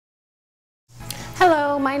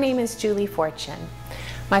my name is Julie Fortune.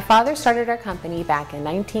 My father started our company back in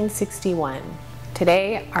 1961.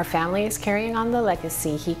 Today, our family is carrying on the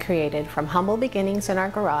legacy he created from humble beginnings in our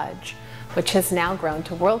garage, which has now grown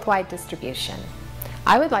to worldwide distribution.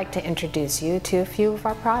 I would like to introduce you to a few of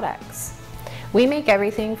our products. We make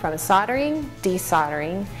everything from soldering,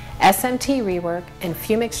 desoldering, SMT rework, and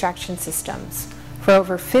fume extraction systems. For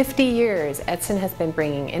over 50 years, Edsyn has been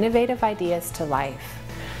bringing innovative ideas to life.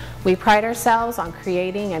 We pride ourselves on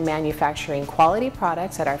creating and manufacturing quality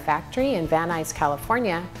products at our factory in Van Nuys,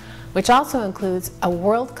 California, which also includes a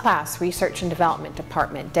world-class research and development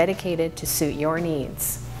department dedicated to suit your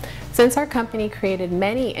needs. Since our company created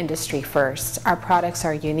many industry firsts, our products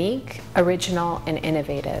are unique, original, and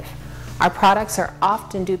innovative. Our products are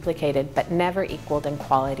often duplicated but never equaled in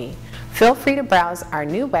quality. Feel free to browse our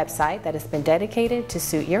new website that has been dedicated to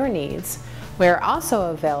suit your needs. We are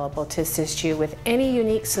also available to assist you with any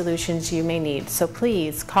unique solutions you may need, so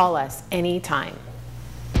please call us anytime.